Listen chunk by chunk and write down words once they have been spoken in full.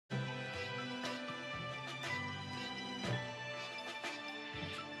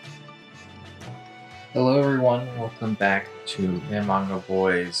Hello everyone, welcome back to the Manga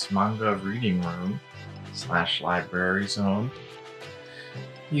Boys Manga Reading Room / Library Zone.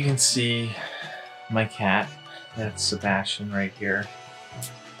 You can see my cat, that's Sebastian right here.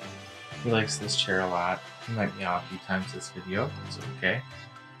 He likes this chair a lot. He might meow a few times this video, it's okay.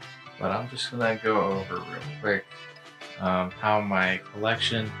 But I'm just gonna go over real quick how my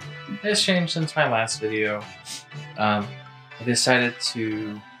collection has changed since my last video. I decided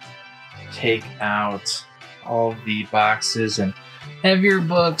to take out all the boxes and heavier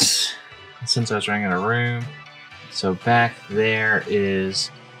books since I was running out of room. So back there is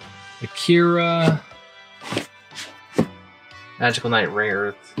Akira, Magical Knight Rare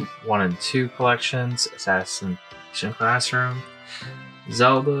Earth 1 and 2 collections, Assassination Classroom,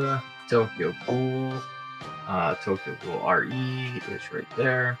 Zelda, Tokyo Ghoul, Tokyo Ghoul RE is right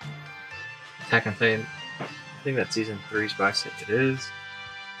there. Attack on Titan, I think that's season 3's box set. It is.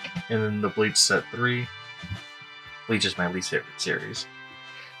 And then the Bleach set 3. Bleach is my least favorite series,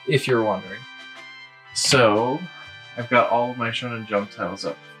 if you're wondering. So, I've got all of my Shonen Jump titles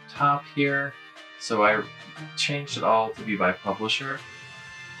up top here. So I changed it all to be by publisher.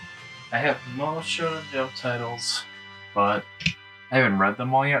 I have most Shonen Jump titles, but I haven't read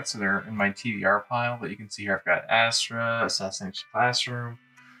them all yet, so they're in my TBR pile. But you can see here I've got Astra, Assassination Classroom,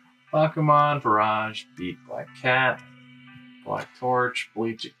 Bakuman, Barrage, Beat Black Cat, Black Torch,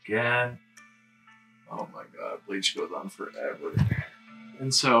 Bleach again. Oh my god, Bleach goes on forever.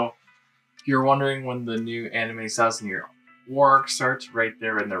 And so, if you're wondering when the new anime 1000-year war arc starts, right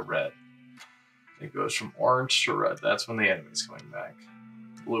there in the red. It goes from orange to red. That's when the anime's coming back.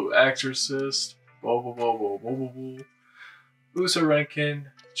 Blue Exorcist, Uso Renkin,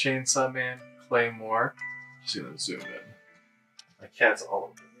 Chainsaw Man, Claymore. Just gonna zoom in. My cat's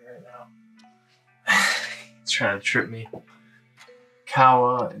all over me right now. He's trying to trip me.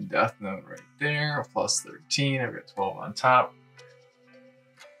 Kawa and Death Note right there, plus 13. I've got 12 on top.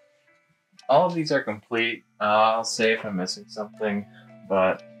 All of these are complete. I'll say if I'm missing something,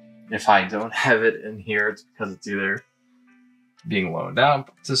 but if I don't have it in here, it's because it's either being loaned out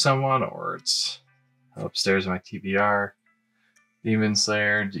to someone or it's upstairs in my TBR. Demon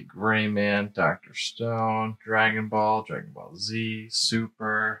Slayer, D. Greyman, Dr. Stone, Dragon Ball Z,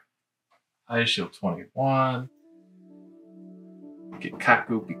 Super, Ice Shield 21,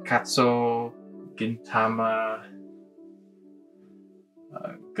 Gikaku Pikatsu, Gintama,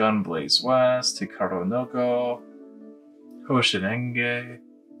 Gunblaze West, Hikaru no Go, Hoshinenge,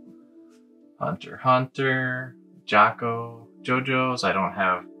 Hunter x Hunter, Jocko, JoJo's. I don't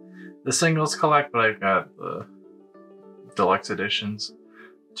have the singles collect, but I've got the deluxe editions.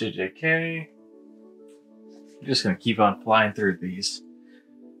 JJK. I'm just gonna keep on flying through these.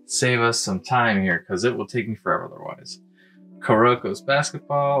 Save us some time here, because it will take me forever otherwise. Kuroko's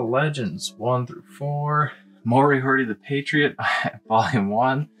Basketball, Legends 1 through 4, Mori the Patriot, Volume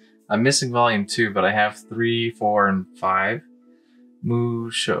 1. I'm missing Volume 2, but I have 3, 4, and 5.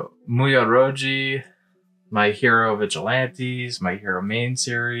 Muyoroji, My Hero Vigilantes, My Hero Main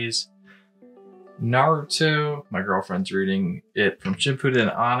Series. Naruto, my girlfriend's reading it from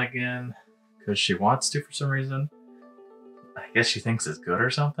Shippuden on again, because she wants to for some reason. I guess she thinks it's good or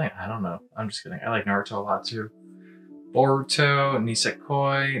something. I don't know. I'm just kidding. I like Naruto a lot too. Boruto,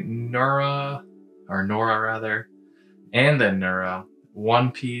 Nisekoi, Nora rather, and then Nura. One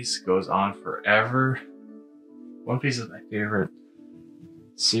Piece goes on forever. One Piece is my favorite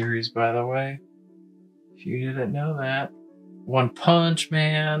series, by the way, if you didn't know that. One Punch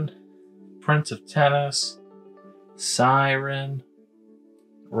Man, Prince of Tennis, Siren,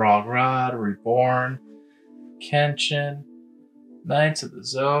 Rod, Reborn, Kenshin, Knights of the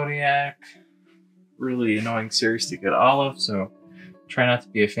Zodiac. Really annoying series to get all of, so try not to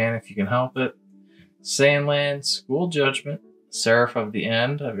be a fan if you can help it. Sandland, School Judgment, Seraph of the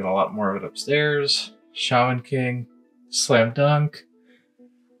End. I've got a lot more of it upstairs. Shaman King, Slam Dunk,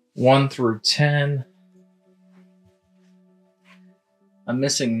 1 through 10. I'm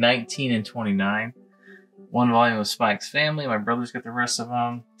missing 19 and 29. One volume of Spike's Family. My brother's got the rest of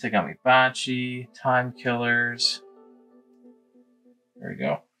them. Tegami Bachi, Time Killers. There we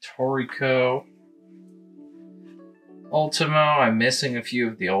go. Toriko. Ultimo, I'm missing a few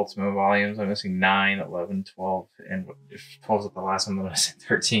of the Ultimo volumes. I'm missing 9, 11, 12, and if 12 is the last one, then I'm missing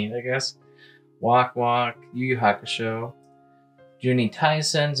 13, I guess. Walk, Yu Yu Hakusho, Juni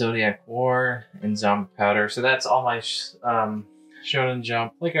Tyson, Zodiac War, and Zombie Powder. So that's all my Shonen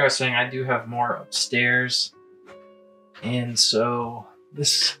Jump. Like I was saying, I do have more upstairs. And so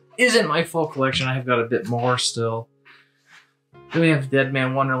this isn't my full collection. I've got a bit more still. Then we have Dead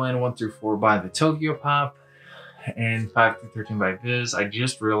Man Wonderland 1 through 4 by the Tokyo Pop and 5 through 13 by Viz. I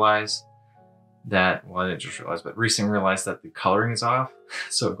just realized that, well, I didn't just realize, but recently realized that the coloring is off.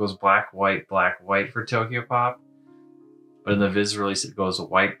 So it goes black, white for Tokyo Pop. But in the Viz release, it goes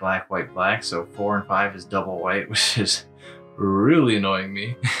white, black. So 4 and 5 is double white, which is really annoying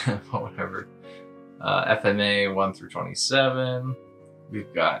me. But whatever. FMA 1 through 27.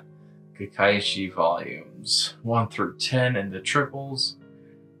 We've got Kakaishi volumes 1 through 10 in the triples.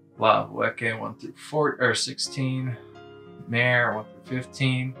 La Weke 1 through 16. Mare 1 through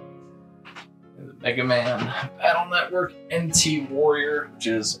 15. And the Mega Man Battle Network NT Warrior, which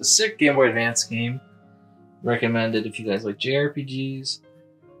is a sick Game Boy Advance game. Recommended if you guys like JRPGs.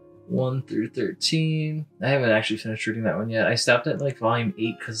 1 through 13. I haven't actually finished reading that one yet. I stopped at like volume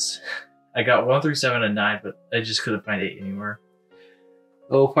 8 because I got 1 through 7 and 9, but I just couldn't find 8 anywhere.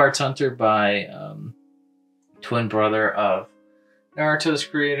 Parts Hunter by twin brother of Naruto's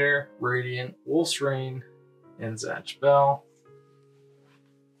creator, Radiant, Wolf's Rain, and Zatch Bell.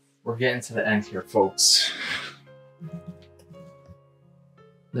 We're getting to the end here, folks.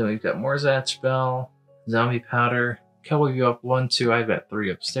 Then we've got more Zatch Bell, Zombie Powder, Cowboy Bebop 1, 2. I've got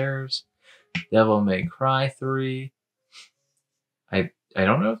 3 upstairs. Devil May Cry 3. I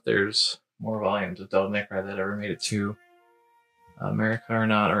don't know if there's more volumes of Devil May Cry that ever made it to America or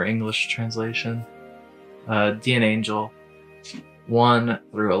not, or English translation. DN Angel 1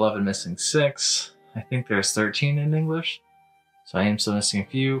 through 11, missing 6. I think there's 13 in English, so I am still missing a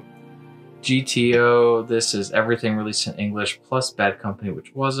few. GTO, this is everything released in English plus Bad Company,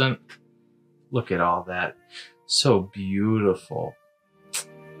 which wasn't. Look at all that. So beautiful.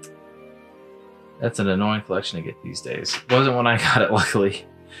 That's an annoying collection to get these days. Wasn't when I got it, luckily.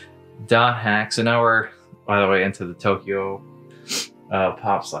 Dot Hack. So now we're, by the way, into the Tokyo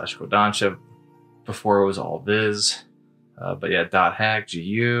Pop / Kodansha. Before it was all Viz. But yeah, Dot Hack,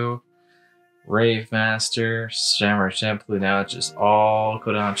 GU, Rave Master, Samurai Champloo. Now it's just all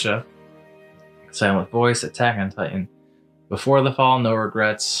Kodansha. Silent Voice, Attack on Titan, Before the Fall, No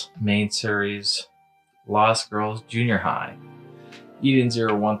Regrets, Main Series, Lost Girls, Junior High, Eden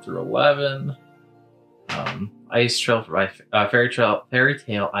Zero 1 through 11, Ice Trail, Fairy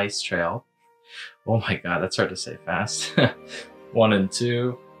Tail Ice Trail. Oh my god, that's hard to say fast. 1 and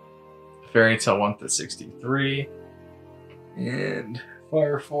 2, Fairy Tail 1 through 63, and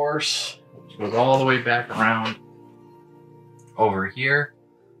Fire Force, which goes all the way back around over here.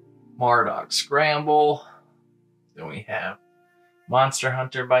 Marduk Scramble. Then we have Monster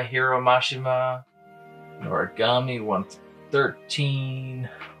Hunter by Hiro Mashima. Noragami 1 through 13.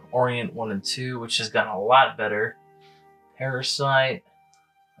 Orient 1 and 2, which has gotten a lot better. Parasite.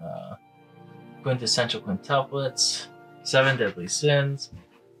 Quintessential Quintuplets. 7 Deadly Sins.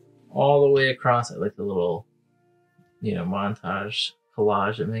 All the way across. I like the little, montage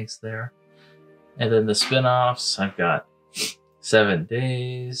collage it makes there. And then the spin-offs, I've got 7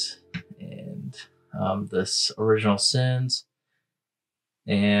 Days and this Original Sins.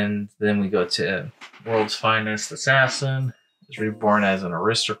 And then we go to World's Finest Assassin. Is reborn as an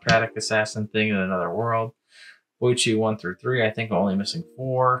aristocratic assassin thing in another world. Boichi 1 through 3. I think I'm only missing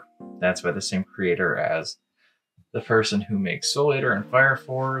 4. That's by the same creator as the person who makes Soul Eater and Fire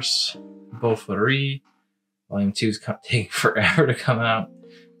Force. Bofuri. Volume 2 is taking forever to come out.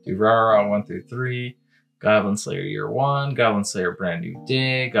 Durara 1 through 3. Goblin Slayer Year 1, Goblin Slayer Brand New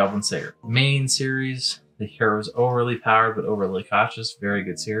Day, Goblin Slayer Main Series. The hero's overly powered but overly cautious. Very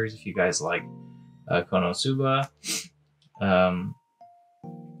good series if you guys like Konosuba. The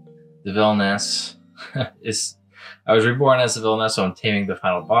Villainess is... I was reborn as the Villainess, so I'm taming the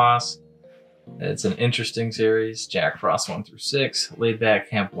final boss. It's an interesting series. Jack Frost 1 through 6, Laid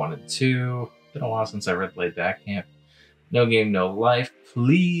Back Camp 1 and 2. Been a while since I read Laid Back Camp. No Game, No Life,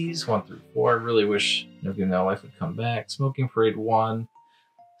 please, 1 through 4. I really wish No Game, No Life would come back. Smoking Parade 1,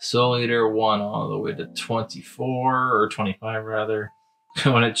 Soul Eater 1 all the way to 24, or 25 rather.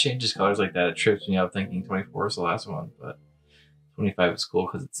 When it changes colors like that, it trips me out thinking 24 is the last one, but 25 is cool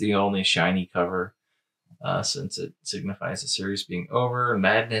because it's the only shiny cover since it signifies the series being over.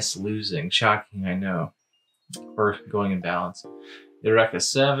 Madness Losing, shocking, I know, or going in balance. Eureka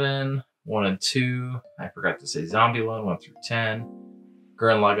 7, 1 and 2. I forgot to say Zombieland 1 through 10.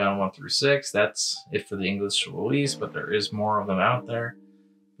 Gurren Lagann 1 through 6. That's it for the English release, but there is more of them out there.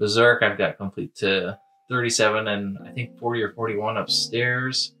 Berserk, I've got complete to 37 and I think 40 or 41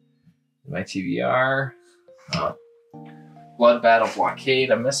 upstairs in my TBR. Blood Battle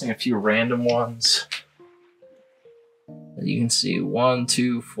Blockade. I'm missing a few random ones. You can see 1,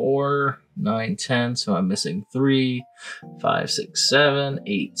 2, 4, 9, 10. So I'm missing 3, 5, 6, 7,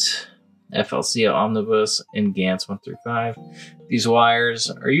 8. FLC Omnibus and Gantz 1 through 5. These wires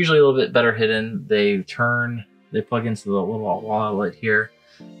are usually a little bit better hidden. They plug into the little wall outlet here.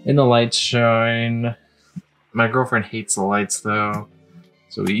 And the lights shine. My girlfriend hates the lights though,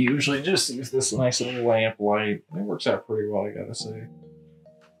 so we usually just use this nice little lamp light. It works out pretty well, I gotta say.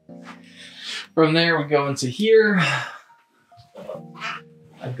 From there, we go into here.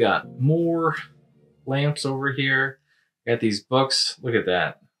 I've got more lamps over here. Got these books. Look at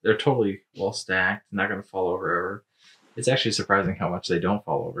that. They're totally well stacked. Not going to fall over ever. It's actually surprising how much they don't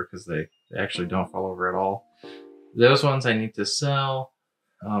fall over because they actually don't fall over at all. Those ones I need to sell.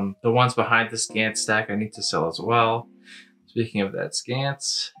 The ones behind the Scant stack I need to sell as well. Speaking of that,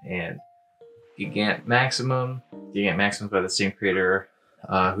 Scants and Gigant Maximum. Gigant Maximum is by the same creator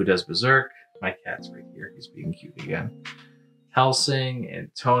who does Berserk. My cat's right here. He's being cute again. Helsing and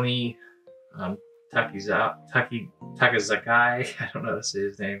Tony Takazaki. I don't know how to say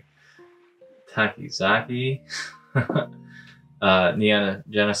his name. Takizaki. Neon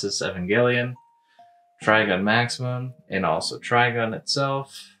Genesis Evangelion. Trigun Maximum, and also Trigun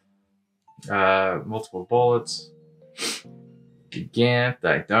itself. Multiple Bullets. Gigant,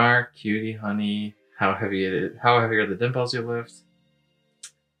 Die Dark, Cutie, Honey. How heavy are the dimples you lift?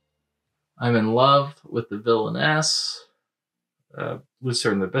 I'm in love with the Villainess.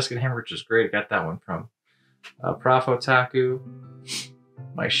 Lucifer and the Biscuit Hammer, which is great. I got that one from Prof Otaku.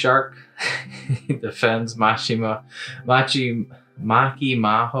 My shark defends Maki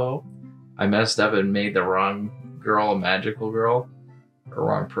Maho. I messed up and made the wrong girl a magical girl. Or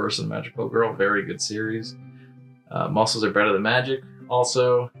wrong person magical girl. Very good series. Muscles are better than magic.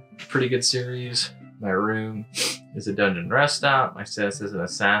 Also, pretty good series. My room is a dungeon rest stop. My status as an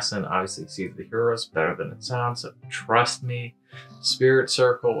assassin obviously exceeds the heroes better than it sounds, so trust me. Spirit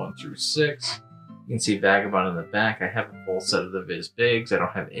Circle 1 through 6. You can see Vagabond in the back. I have a full set of the Viz Bigs. I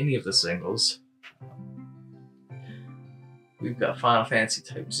don't have any of the singles. We've got Final Fantasy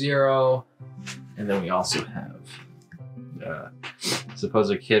Type 0. And then we also have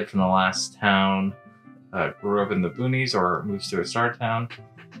supposed kid from the last town grew up in the boonies or moves to a star town.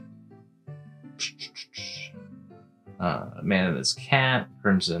 Man and His Cat,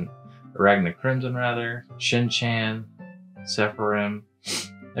 Aragna Crimson rather, Shin-Chan, Sephirim,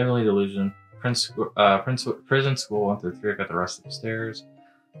 Heavenly Delusion, Prison School 1 through 3. I got the rest upstairs.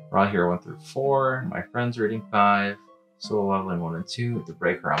 Raw Hero 1 through 4. My Friends reading 5. Solo Leveling 1 and 2. The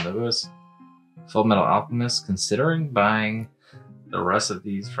Breaker Omnibus. Full Metal Alchemist. Considering buying the rest of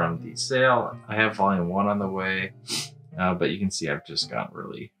these from the sale. I have volume 1 on the way, but you can see I've just got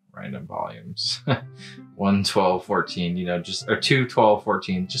really random volumes. 1, 12, 14, you know, or 2, 12,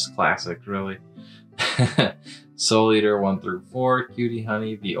 14, just classic, really. Soul Eater 1 through 4, Cutie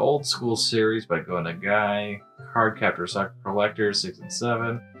Honey, the Old School series by Go Nagai, Cardcaptor Sucker Collector 6 and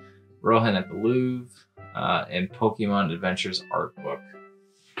 7, Rohan at the Louvre, and Pokemon Adventures Art Book.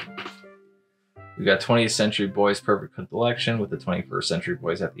 We got 20th Century Boys Perfect Collection with the 21st Century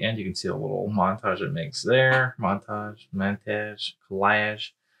Boys at the end. You can see a little montage it makes there. Montage, collage.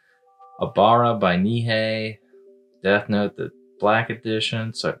 Abara by Nihei. Death Note, the Black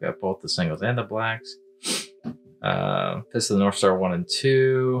Edition. So I've got both the singles and the blacks. Fist of the North Star 1 and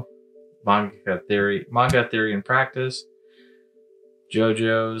 2. Manga Theory and Practice.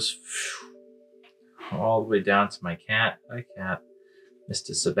 JoJo's. All the way down to my cat. My cat,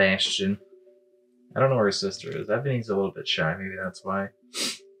 Mr. Sebastian. I don't know where his sister is. I think he's a little bit shy. Maybe that's why.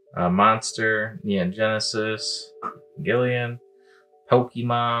 Monster, Neon Genesis, Gillian,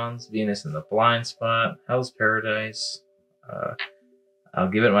 Pokemons, Venus in the Blind Spot, Hell's Paradise. I'll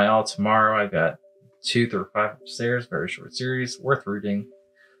give it my all tomorrow. I got 2 through 5 upstairs. Very short series. Worth reading.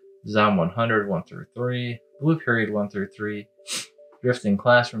 Zom 100, 1 through 3. Blue Period 1 through 3. Drifting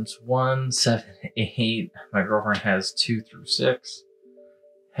Classrooms 1, 7, 8. My girlfriend has 2 through 6.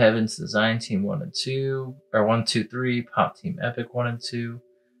 Heaven's Design Team 1 and 2, or 1, 2, 3, Pop Team Epic 1 and 2,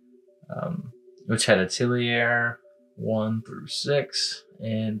 which had Atelier 1 through 6,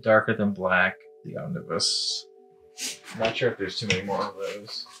 and Darker Than Black, the Omnibus. I'm not sure if there's too many more of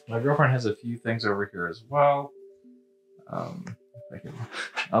those. My girlfriend has a few things over here as well.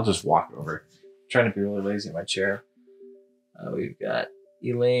 I'll just walk over. I'm trying to be really lazy in my chair. We've got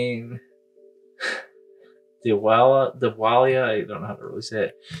Elaine. Dewalia, I don't know how to really say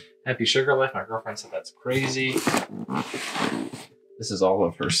it. Happy Sugar Life, my girlfriend said that's crazy. This is all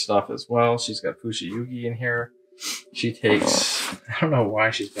of her stuff as well. She's got Fushi Yugi in here. She takes, I don't know why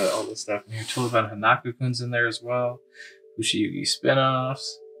she's got all this stuff in here. Toliban Hanaku-kun's in there as well. Fushi Yugi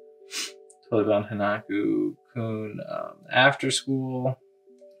spin-offs. Toliban Hanaku-kun After School.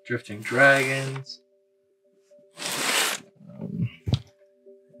 Drifting Dragons.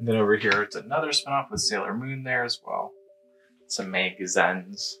 And then over here, it's another spinoff with Sailor Moon there as well. Some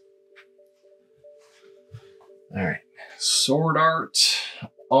magazines. All right, Sword Art,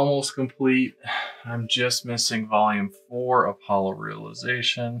 almost complete. I'm just missing volume 4 of Hollow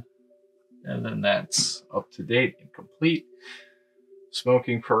Realization. And then that's up to date and complete.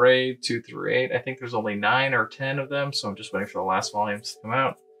 Smoking Parade 2 through 8. I think there's only 9 or 10 of them, so I'm just waiting for the last volumes to come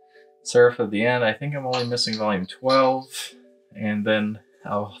out. Seraph of the End, I think I'm only missing volume 12, and then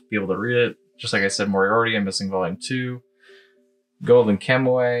I'll be able to read it. Just like I said, Moriarty, I'm missing volume 2. Golden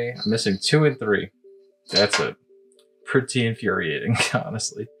Kemway, I'm missing 2 and 3. That's it. Pretty infuriating,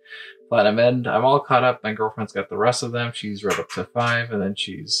 honestly. Platinum End, I'm all caught up. My girlfriend's got the rest of them. She's read up to 5, and then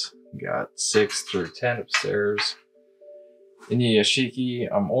she's got 6 through 10 upstairs. Inuyashiki,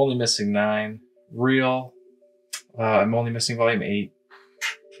 I'm only missing 9. Real, I'm only missing volume 8.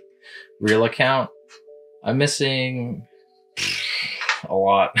 Real Account, I'm missing a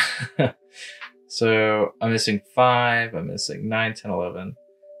lot. So I'm missing 5, I'm missing 9, 10, 11.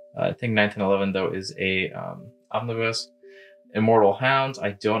 I think 9, 10, 11 though is a omnibus. Immortal Hounds,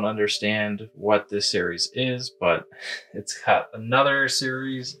 I don't understand what this series is, but it's got another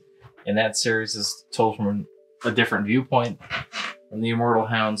series, and that series is told from a different viewpoint from the Immortal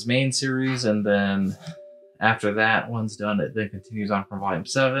Hounds main series, and then after that one's done, it then continues on from volume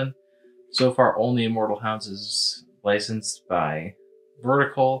 7. So far, only Immortal Hounds is licensed by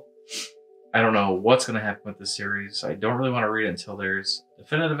Vertical. I don't know what's going to happen with this series. I don't really want to read it until there's a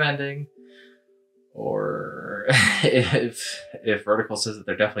definitive ending, or if Vertical says that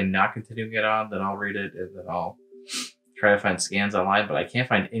they're definitely not continuing it on, then I'll read it, and then I'll try to find scans online, but I can't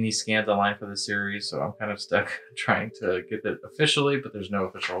find any scans online for this series, so I'm kind of stuck trying to get it officially, but there's no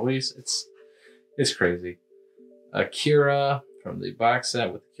official release. It's crazy. Akira from the box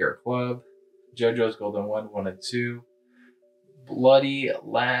set with Akira Club. JoJo's Golden 1 and 2. Blood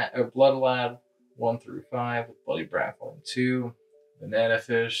Lad 1 through 5 with Bloody Brat 1 and 2. Banana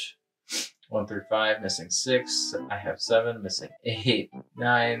Fish 1 through 5, missing 6. I have 7, missing 8,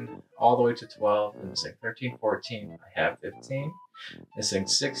 9, all the way to 12, and missing 13, 14. I have 15, missing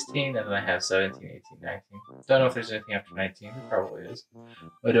 16, and then I have 17, 18, 19. Don't know if there's anything after 19. There probably is.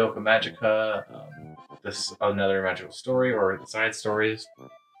 Madoka Magica. This is another magical story, or the side stories.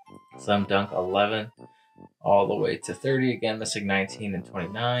 Slam Dunk 11, all the way to 30. Again, missing 19 and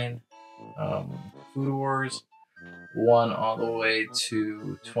 29. Food Wars 1 all the way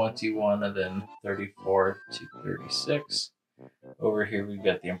to 21, and then 34 to 36. Over here we've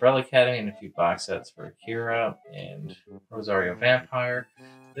got the Umbrella Academy and a few box sets for Akira and Rosario Vampire.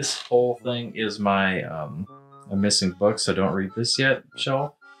 This whole thing is my a missing book, so don't read this yet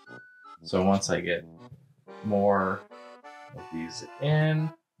shelf. So once I get more of these in,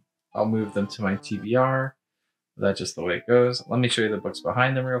 I'll move them to my TBR. That's just the way it goes. Let me show you the books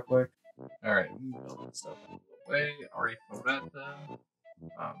behind them real quick. Alright, move all that stuff out of the way. Ari Floretta,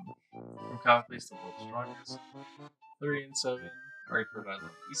 from Comic Place to World's Strongest, 3 and 7. Ari Floretta,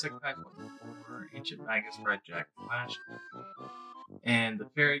 Isekai 1 and 4, Ancient Magus Red Jack Flash, and the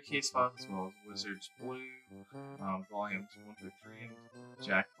Fairy Case Files, as well as Wizards Blue, volumes 1 through 3, and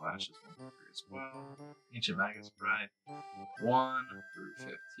Jack Flash is 1 through 3 as well. Ancient Magus Bride 1 through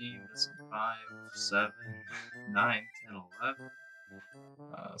 15, this is 5, 7, 9, 10, 11.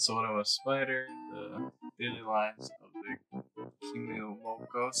 So when I'm a spider, the daily lives of the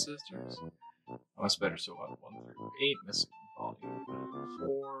Kimimoko sisters. I'm a spider, so 1 through 8, missing volume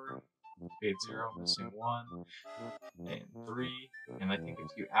 4, Fate 0, missing 1, and 3, and I think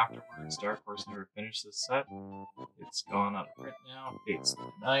a few afterwards. Dark Horse never finished this set. It's gone out of print now. Fate's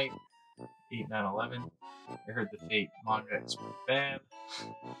the Night, 8, 9, 11. I heard the Fate manga is really bad.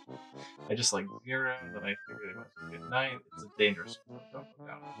 I just like 0, then I figured it must be good night. It's a dangerous one, don't go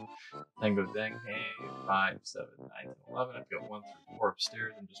down. Tango Denge, 5, 7, 9, 10, 11. I've got 1 through 4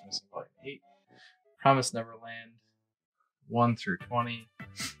 upstairs. I'm just missing volume 8. Promise Neverland, 1 through 20.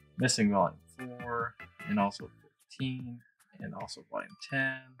 Missing volume 4, and also 15, and also volume 10.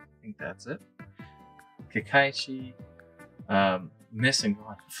 I think that's it. Kakaichi, missing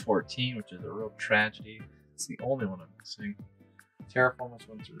volume 14, which is a real tragedy. It's the only one I'm missing. Terraformers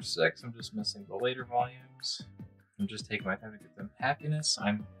 1 through 6. I'm just missing the later volumes. I'm just taking my time to get them. Happiness.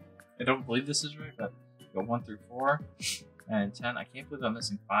 I don't believe this is right, but go 1 through 4 and 10. I can't believe I'm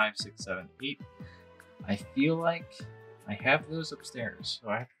missing 5, 6, 7, 8. I feel like I have those upstairs, so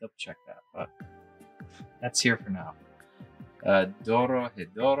I have to double check that, but that's here for now. Doro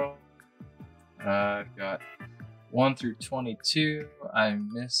Hidoro. Got 1 through 22.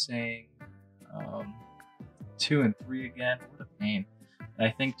 I'm missing 2 and 3 again. What a pain. And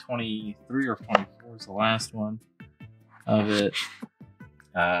I think 23 or 24 is the last one of it.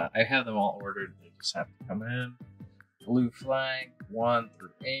 I have them all ordered. They just have to come in. Blue Flag 1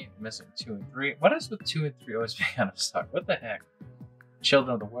 through 8, missing 2 and 3. What is with 2 and 3 always being out of stock? What the heck?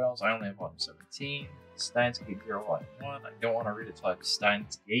 Children of the Whales, I only have volume 17. Steins Gate 0, volume 1. I don't want to read it till I have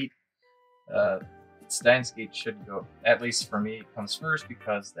Steins Gate. Steins Gate should go, at least for me, comes first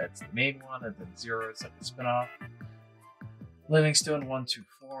because that's the main one, and then 0 is like a spin-off. Livingstone 1, 2,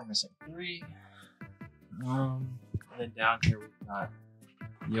 4, missing 3. And then down here we've got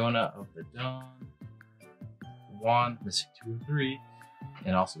Yona of the Dawn 1, missing 2 and 3,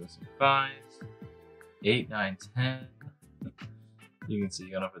 and also missing 5. 8, 9, 10. You can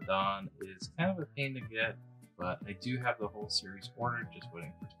see Yona of the Dawn is kind of a pain to get, but I do have the whole series ordered, just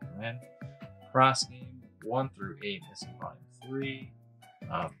waiting for it to come in. Cross Game 1 through 8, missing volume 3.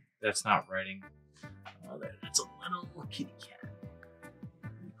 That's not writing. That's a little kitty cat.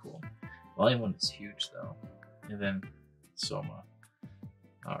 Pretty cool. Volume 1 is huge though. And then Soma.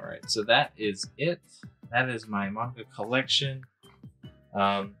 Alright, so that is it. That is my manga collection.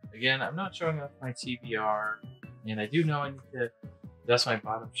 Again, I'm not showing off my TBR, and I do know I need to dust my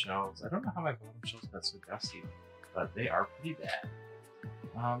bottom shelves. I don't know how my bottom shelves got so dusty, but they are pretty bad.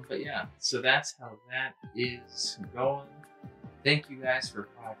 But yeah, so that's how that is going. Thank you guys for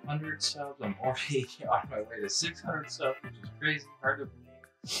 500 subs. I'm already on my way to 600 subs, which is crazy, hard to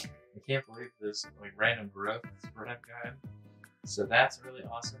believe. I can't believe this like random growth spread I've gotten. So that's really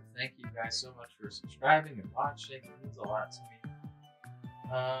awesome. Thank you guys so much for subscribing and watching. It means a lot to me.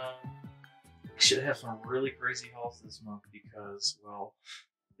 I should have some really crazy hauls this month because, well,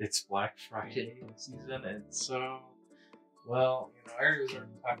 it's Black Friday season, and so, well, you know, I already was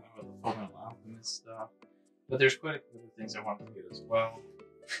talking about the Fullmetal Alchemist stuff, but there's quite a few other things I wanted to get as well.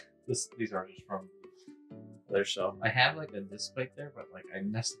 These are just from their shelf. I have like a disc plate there, but like I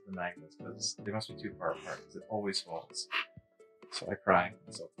messed up the magnets because they must be too far apart because it always falls. So I cry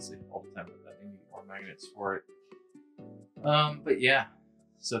myself to sleep all the time with that. I need more magnets for it. But yeah.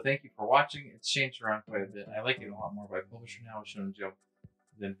 So thank you for watching. It's changed around quite a bit. I like it a lot more by publisher now. Shonen Jump,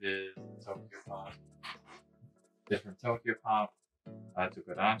 then Viz, Tokyo Pop, different Tokyo Pop, to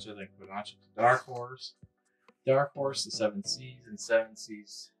Kodansha, then Kodansha to Dark Horse. Dark Horse to 7 Seas, and 7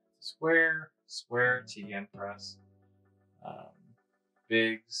 Seas to Square, Square to Yen Press,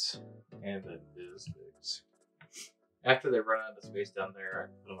 Biggs, and then Viz Biggs. After they run out of space down there,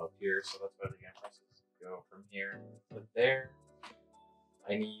 I put them up here, so that's why the Yen Presses go from here to there.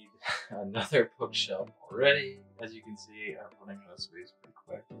 I need another bookshelf already. As you can see, I'm running out of space pretty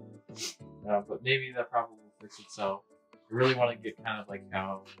quick. But maybe that probably will fix itself. I really want to get kind of like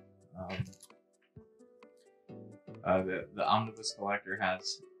how the Omnibus Collector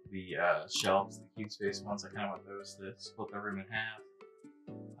has the shelves, the cube space ones. I kind of want those to split the room in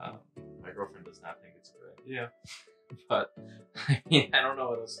half. My girlfriend does not think it's a good idea. But I mean, I don't know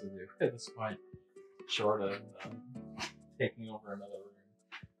what else to do at this point, short of taking over another room.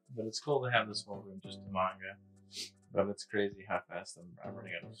 But it's cool to have this whole room just to manga. But it's crazy how fast I'm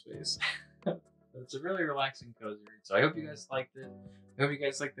running out of space. But it's a really relaxing, cozy read. So I hope you guys liked it. I hope you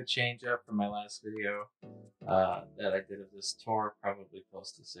guys liked the change up from my last video that I did of this tour, probably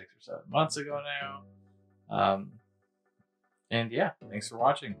close to 6 or 7 months ago now. And yeah, thanks for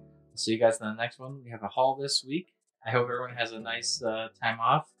watching. I'll see you guys in the next one. We have a haul this week. I hope everyone has a nice time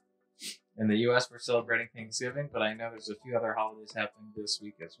off. In the US, we're celebrating Thanksgiving, but I know there's a few other holidays happening this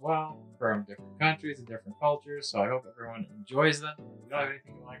week as well from different countries and different cultures, so I hope everyone enjoys them. If you don't have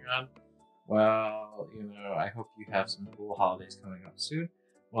anything going on, well, you know, I hope you have some cool holidays coming up soon.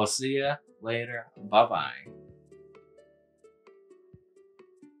 We'll see ya later. Bye-bye.